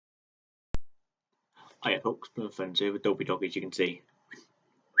Hiya folks, my friends here with Dopey Dog, as you can see.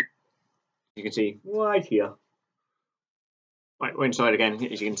 You can see right here. Right, we're inside again,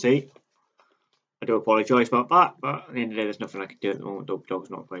 as you can see. I do apologise about that, but at the end of the day there's nothing I can do at the moment. Dopey Dog's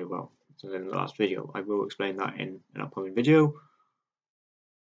not very well. So in the last video, I will explain that in an upcoming video,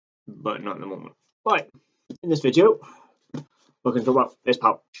 but not at the moment. Right, in this video, we're going to talk about this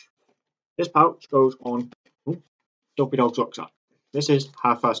pouch. This pouch goes on Dopey Dog's rucksack. This is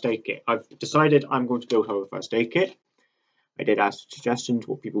her first aid kit. I've decided I'm going to build her a first aid kit. I did ask suggestions,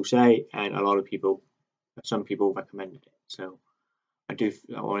 what people say, and some people recommended it. So I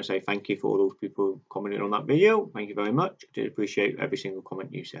want to say thank you for all those people who commented on that video. Thank you very much. I did appreciate every single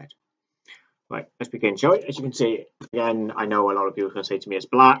comment you said. Right, let's begin, shall we? As you can see, again, I know a lot of people are going to say to me it's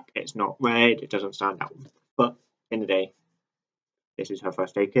black, it's not red, it doesn't stand out. But in the day, this is her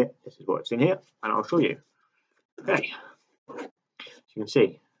first aid kit. This is what's in here, and I'll show you. Okay, as you can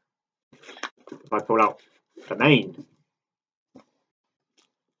see, if I pull out the main,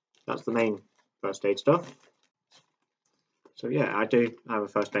 that's the main first aid stuff. So yeah, I do have a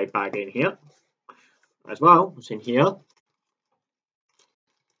first aid bag in here as well. What's in here?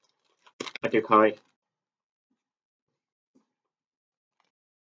 I do carry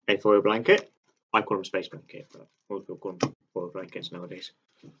a foil blanket. I call them space blanket, but most people call them foil blankets nowadays.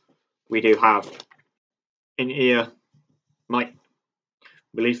 We do have in here my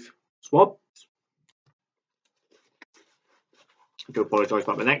relief swabs. I do apologise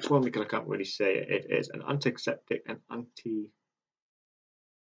about the next one because I can't really say it. It is an antiseptic and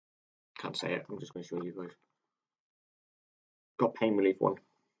can't say it. I'm just going to show you guys. Got pain relief one.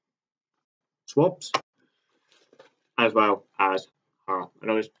 Swabs, as well as I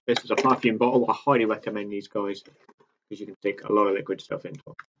know this is a perfume bottle. I highly recommend these guys because you can stick a lot of liquid stuff into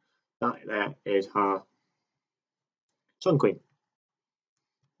it. That there is her sun cream.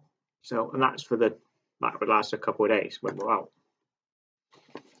 So, and that's that would last a couple of days when we're out.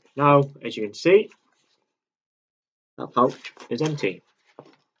 Now, as you can see, that pouch is empty.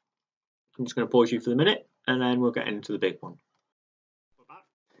 I'm just going to pause you for the minute and then we'll get into the big one.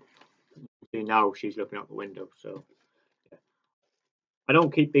 See, now she's looking out the window, so yeah. I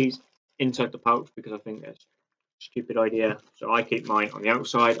don't keep these inside the pouch because I think that's a stupid idea. So I keep mine on the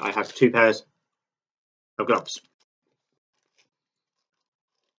outside. I have 2 pairs of gloves.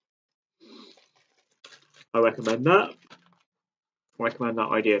 I recommend that. I recommend that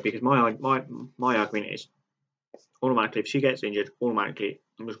idea because my argument is automatically if she gets injured, automatically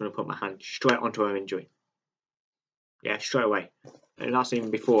I'm just going to put my hand straight onto her injury. Yeah, straight away. And that's even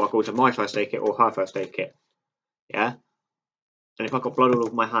before I go to my first aid kit or her first aid kit. Yeah. And if I've got blood all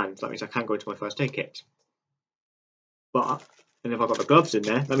over my hands, that means I can't go into my first aid kit. But, and if I've got the gloves in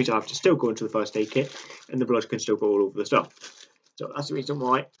there, that means I have to still go into the first aid kit and the blood can still go all over the stuff. So that's the reason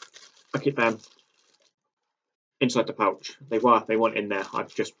why I keep them inside the pouch. They weren't in there. I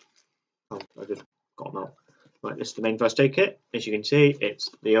just got them out. Right, this is the main first aid kit. As you can see,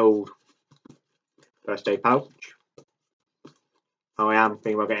 it's the old first aid pouch. I am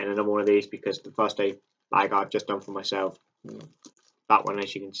thinking about getting another one of these because the first aid bag I've just done for myself, that one,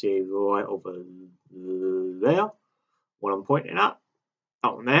 as you can see, right over there, what I'm pointing at,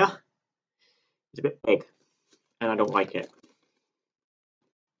 that one there, is a bit big, and I don't like it.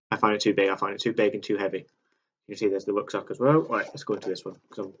 I find it too big. I find it too big and too heavy. You can see there's the rucksack as well. Right, let's go into this one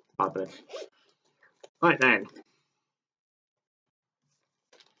because I'm babbling. Right then,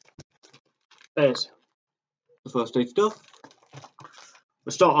 there's the first aid stuff.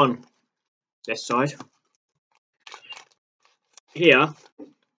 We'll start on this side. Here,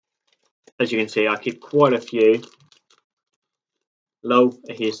 as you can see, I keep quite a few low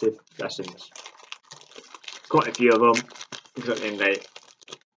adhesive dressings. Quite a few of them, because at the end of the day,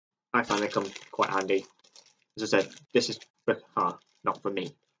 I find they come quite handy. As I said, this is not for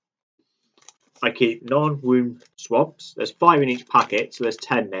me. I keep non-wound swabs. There's 5 in each packet, so there's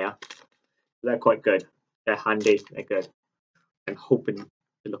 10 there. They're quite good. They're handy, they're good. I'm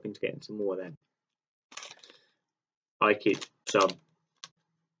looking to get in some more of them. I keep some.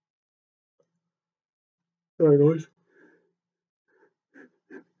 Sorry guys.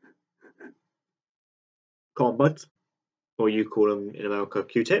 Cotton buds, or you call them in America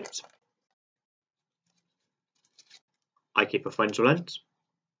Q-tips. I keep a frontal lens.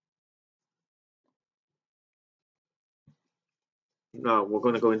 Now we're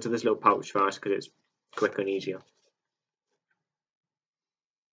going to go into this little pouch first because it's quicker and easier.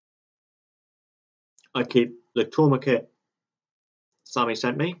 I keep the trauma kit Sammy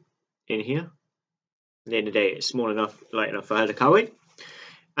sent me in here. At the end of the day, it's small enough, light enough for her to carry.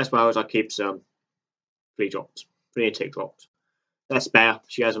 As well as I keep some flea intake drops. They're spare.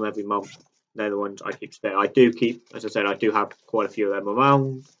 She has them every month. they're the ones I keep spare. I do keep, as I said, I do have quite a few of them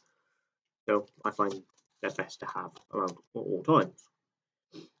around, so I find they're best to have around at all times.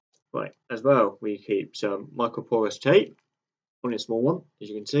 Right, as well, we keep some microporous tape, only a small one, as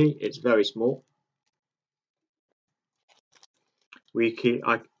you can see, it's very small.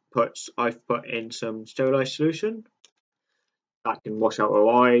 I've put in some sterilized solution that can wash out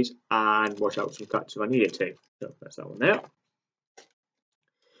our eyes and wash out some cuts if I need it to. So that's that one there.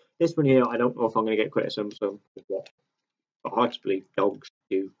 This one here, I don't know if I'm going to get criticism for what, but I just believe dogs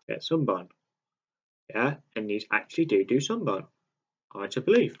do get sunburn. Yeah, and these actually do sunburn. I to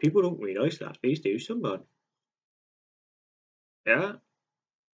believe. People don't realise that these do sunburn. Yeah.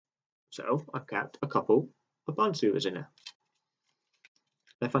 So I've kept a couple of band soothers in there.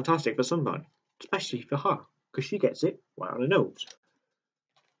 They're fantastic for sunburn, especially for her, because she gets it right on her nose.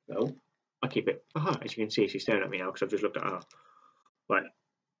 So I keep it for her. As you can see, she's staring at me now because I've just looked at her. Right.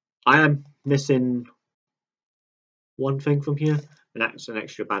 I am missing one thing from here, and that's an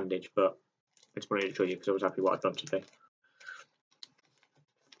extra bandage, but I just wanted to show you because I was happy what I've done today.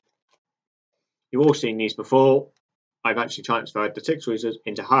 You've all seen these before. I've actually transferred the 6 tweezers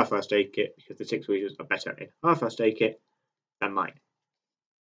into her first aid kit because the 6 tweezers are better in her first aid kit than mine.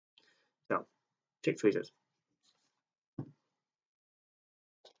 So, 6 tweezers.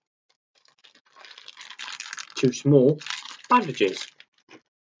 Two small bandages.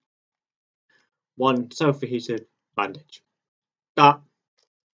 One self-adhesive bandage. That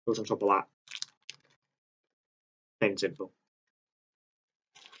goes on top of that. Plain and simple.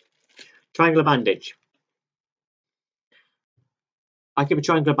 Triangular bandage. I keep a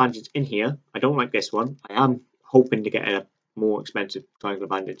triangular bandage in here. I don't like this one. I am hoping to get a more expensive triangular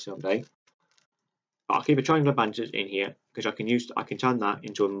bandage someday. But I'll keep a triangular bandage in here because I can turn that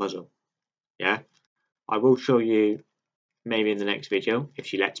into a muzzle. Yeah. I will show you maybe in the next video, if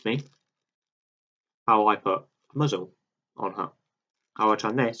she lets me, how I put a muzzle on her. How I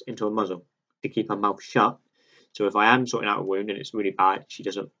turn this into a muzzle to keep her mouth shut. So if I am sorting out a wound and it's really bad, she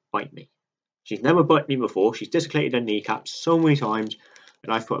doesn't bite me. She's never bit me before. She's dislocated her kneecaps so many times,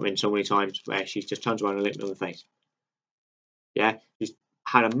 and I've put them in so many times where she just turns around and licks me on the face. Yeah, she's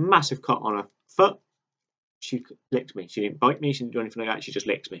had a massive cut on her foot. She licked me. She didn't bite me. She didn't do anything like that. She just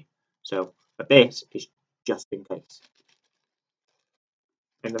licks me. So, but this is just in case.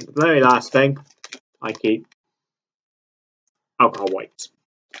 And the very last thing, I keep alcohol wipes.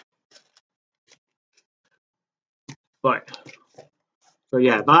 Right. So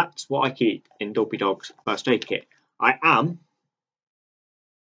yeah, that's what I keep in Dopey Dog's first aid kit. I am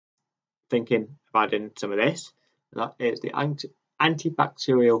thinking of adding some of this. That is the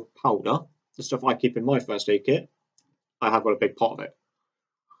antibacterial powder, the stuff I keep in my first aid kit. I have got a big pot of it.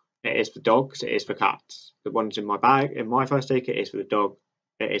 It is for dogs, it is for cats. The ones in my bag, in my first aid kit, is for the dog,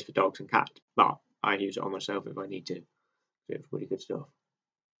 it is for dogs and cats. But I use it on myself if I need to. It's really good stuff.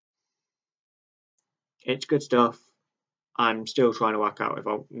 It's good stuff. I'm still trying to work out if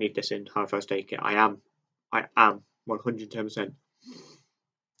I need this in her first aid kit. I am 110%.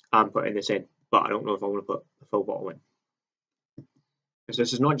 I'm putting this in, but I don't know if I want to put the full bottle in. Because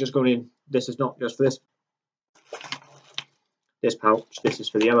this is not just going in, this is not just for this pouch, this is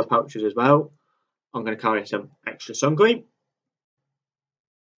for the other pouches as well. I'm going to carry some extra sun cream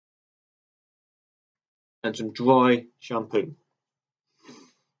and some dry shampoo.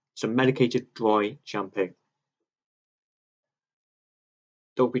 Some medicated dry shampoo.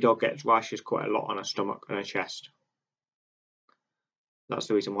 Dopey Dog gets rashes quite a lot on her stomach and her chest. That's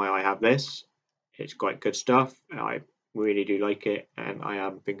the reason why I have this. It's quite good stuff. I really do like it, and I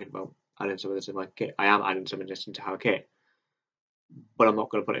am thinking about adding some of this in my kit. I am adding some of this into her kit, but I'm not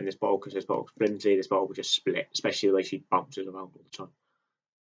going to put it in this bottle because this bottle's flimsy. This bottle will just split, especially the way she bounces around all the time.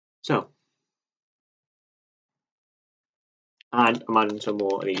 So, and I'm adding some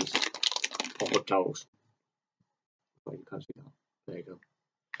more of these pop-up towels. Oh, you can't see that. There you go.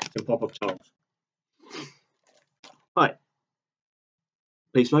 Some pop-up towels. Right.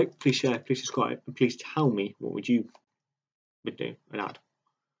 Please like, please share, please subscribe, and please tell me what would you do and add.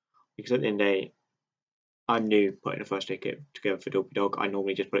 Because at the end of the day, I'm new putting a first aid kit together for Dopey Dog. I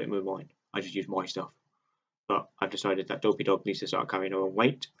normally just put it in with mine. I just use my stuff. But I've decided that Dopey Dog needs to start carrying her own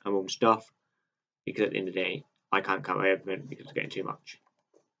weight, her own stuff. Because at the end of the day, I can't carry everything because it's getting too much.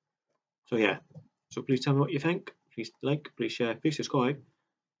 So yeah. So please tell me what you think. Please like, please share, please subscribe.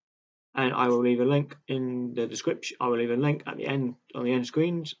 And I will leave a link in the description. I will leave a link at the end on the end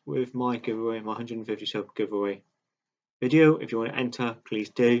screens with my giveaway, my 150 sub giveaway video. If you want to enter, please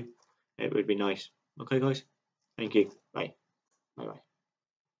do. It would be nice. Okay, guys. Thank you. Bye. Bye. Bye.